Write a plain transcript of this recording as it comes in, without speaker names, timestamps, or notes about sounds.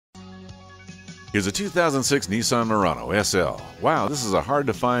Here's a 2006 Nissan Murano SL. Wow, this is a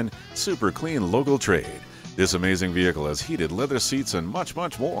hard-to-find, super clean local trade. This amazing vehicle has heated leather seats and much,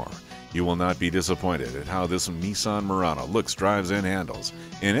 much more. You will not be disappointed at how this Nissan Murano looks, drives, and handles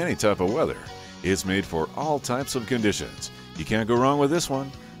in any type of weather. It's made for all types of conditions. You can't go wrong with this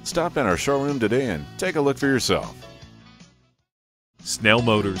one. Stop in our showroom today and take a look for yourself. Snell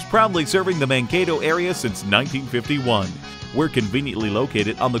Motors, proudly serving the Mankato area since 1951. We're conveniently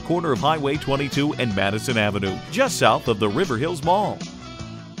located on the corner of Highway 22 and Madison Avenue, just south of the River Hills Mall.